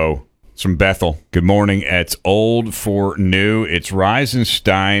Oh, it's from Bethel. Good morning. It's old for new. It's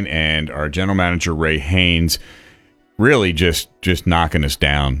Reisenstein and our general manager, Ray Haynes, really just knocking us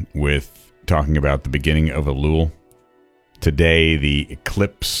down with talking about the beginning of Elul. Today, the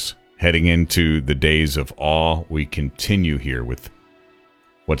eclipse, heading into the days of awe. We continue here with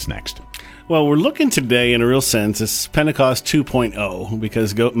what's next. Well, we're looking today, in a real sense, it's Pentecost 2.0,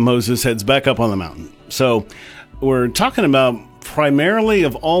 because Moses heads back up on the mountain. So we're talking about primarily,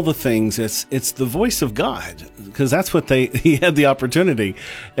 of all the things, it's the voice of God, because that's what he had the opportunity.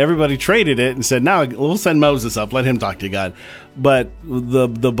 Everybody traded it and said, "Now we'll send Moses up, let him talk to God." But the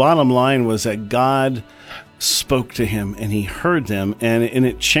bottom line was that God spoke to him and he heard them, and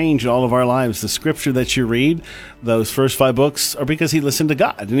it changed all of our lives. The scripture that you read, those first 5 books, are because he listened to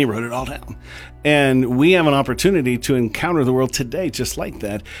God and he wrote it all down. And we have an opportunity to encounter the world today just like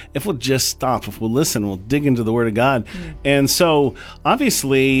that if we'll just stop, if we'll listen, we'll dig into the Word of God. And so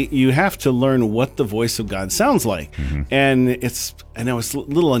obviously you have to learn what the voice of God sounds like. And I know it's a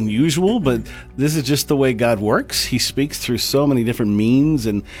little unusual, but this is just the way God works. He speaks through so many different means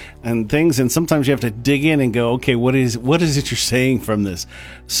and things, and sometimes you have to dig in and go, okay, what is it you're saying from this?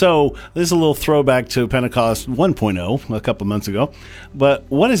 So this is a little throwback to Pentecost 1.0 a couple months ago, but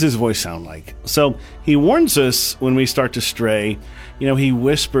what does his voice sound like? So he warns us when we start to stray. You know, he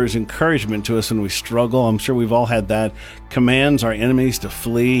whispers encouragement to us when we struggle. I'm sure we've all had that. Commands our enemies to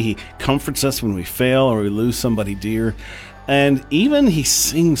flee. He comforts us when we fail or we lose somebody dear. And even he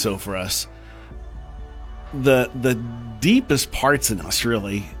sings over us the deepest parts in us,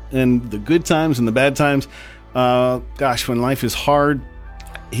 really, and the good times and the bad times. When life is hard,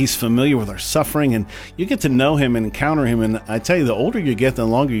 he's familiar with our suffering, and you get to know him and encounter him. And I tell you, the older you get, the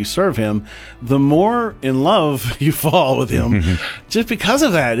longer you serve him, the more in love you fall with him. Just because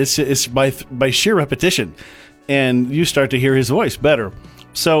of that, it's by sheer repetition, and you start to hear his voice better.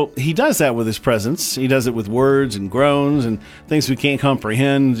 So he does that with his presence. He does it with words and groans and things we can't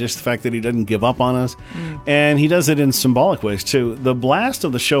comprehend, just the fact that he doesn't give up on us. And he does it in symbolic ways, too. The blast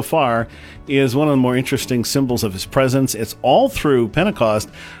of the shofar is one of the more interesting symbols of his presence. It's all through Pentecost,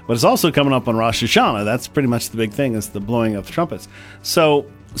 but it's also coming up on Rosh Hashanah. That's pretty much the big thing, is the blowing of the trumpets. So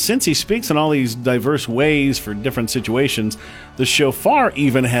since he speaks in all these diverse ways for different situations, the shofar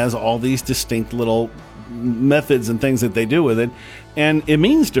even has all these distinct little methods and things that they do with it, and it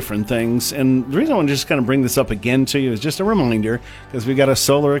means different things. And the reason I want to just kind of bring this up again to you is just a reminder, because we got a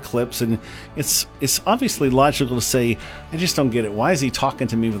solar eclipse, and it's obviously logical to say, I just don't get it. Why is he talking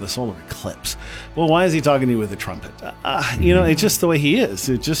to me with a solar eclipse? Well, why is he talking to you with a trumpet? It's just the way he is.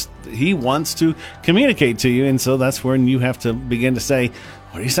 He wants to communicate to you, and so that's when you have to begin to say,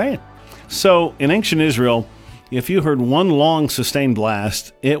 what are you saying? So in ancient Israel, if you heard one long sustained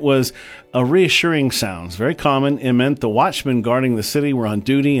blast, it was a reassuring sound. It's very common. It meant the watchmen guarding the city were on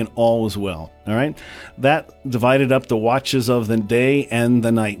duty and all was well. All right? That divided up the watches of the day and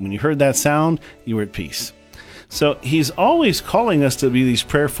the night. When you heard that sound, you were at peace. So he's always calling us to be these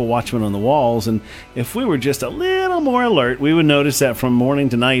prayerful watchmen on the walls. And if we were just a little more alert, we would notice that from morning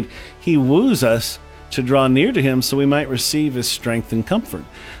to night, he woos us to draw near to him so we might receive his strength and comfort.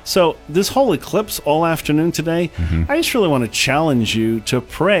 So this whole eclipse all afternoon today, I just really want to challenge you to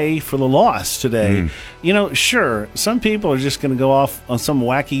pray for the lost today. Sure, some people are just going to go off on some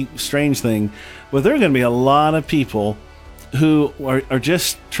wacky, strange thing, but there are going to be a lot of people who are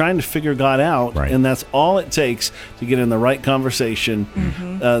just trying to figure God out, right. And that's all it takes to get in the right conversation.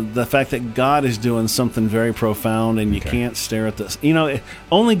 The fact that God is doing something very profound, and you can't stare at this.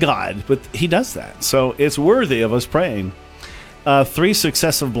 Only God, but he does that. So it's worthy of us praying. 3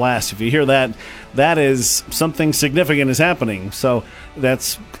 successive blasts. If you hear that, that is something significant is happening. So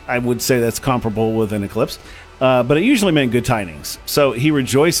I would say that's comparable with an eclipse. But it usually meant good tidings. So he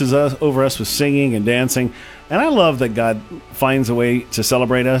rejoices over us with singing and dancing. And I love that God finds a way to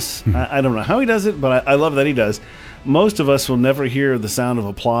celebrate us. I don't know how he does it, but I love that he does. Most of us will never hear the sound of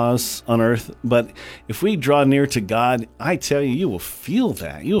applause on earth, but if we draw near to God, I tell you, you will feel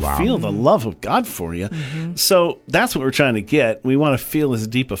that. You'll feel the love of God for you. So that's what we're trying to get. We want to feel his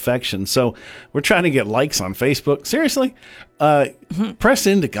deep affection. So we're trying to get likes on Facebook. Seriously, press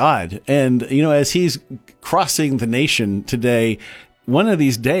into God. And, as he's crossing the nation today, one of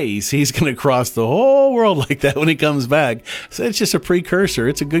these days, he's going to cross the whole world like that when he comes back. So it's just a precursor.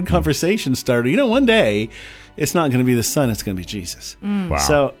 It's a good conversation starter. One day, it's not going to be the Son, it's going to be Jesus. Wow.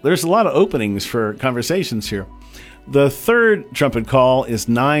 So there's a lot of openings for conversations here. The third trumpet call is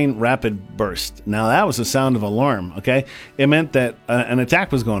 9 rapid bursts. Now, that was the sound of alarm, okay? It meant that an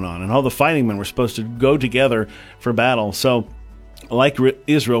attack was going on, and all the fighting men were supposed to go together for battle. So, like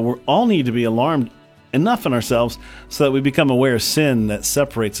Israel, we all need to be alarmed enough in ourselves so that we become aware of sin that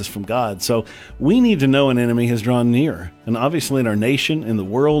separates us from God. So we need to know an enemy has drawn near. And obviously in our nation, in the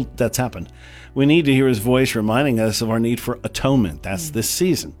world, that's happened. We need to hear his voice reminding us of our need for atonement. That's this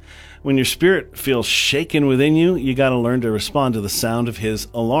season. When your spirit feels shaken within you, you got to learn to respond to the sound of his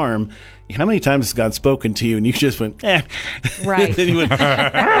alarm. How many times has God spoken to you and you just went, eh? Right. Then you went,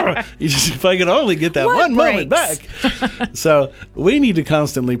 you just, if I could only get that one moment back. So we need to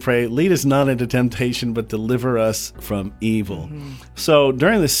constantly pray, lead us not into temptation, but deliver us from evil. So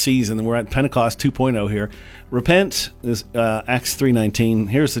during this season, we're at Pentecost 2.0 here. Repent is Acts 3:19.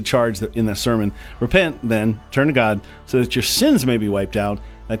 Here's the charge in the sermon. Repent then, turn to God, so that your sins may be wiped out,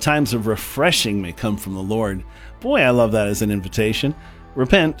 that times of refreshing may come from the Lord. Boy, I love that as an invitation.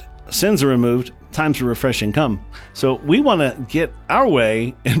 Repent, sins are removed, times of refreshing come. So we want to get our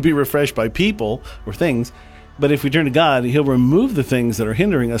way and be refreshed by people or things. But if we turn to God, he'll remove the things that are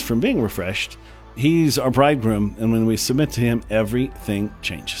hindering us from being refreshed. He's our bridegroom, and when we submit to him, everything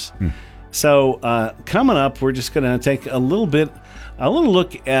changes. So coming up, we're just going to take a little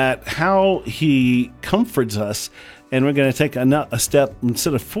look at how he comforts us. And we're going to take a step,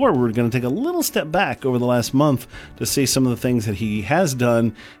 instead of forward, we're going to take a little step back over the last month to see some of the things that he has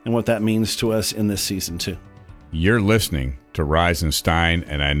done and what that means to us in this season too. You're listening to Rise and Stein,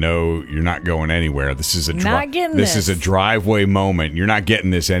 and I know you're not going anywhere. This is a driveway moment. You're not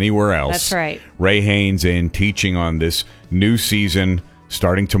getting this anywhere else. That's right. Ray Haynes in teaching on this new season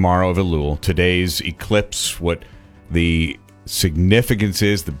starting tomorrow of Elul. Today's eclipse, what the significance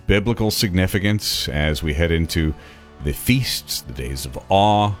is, the biblical significance as we head into the feasts, the days of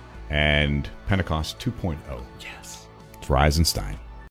awe, and Pentecost 2.0. Yes. It's Rise and Stein.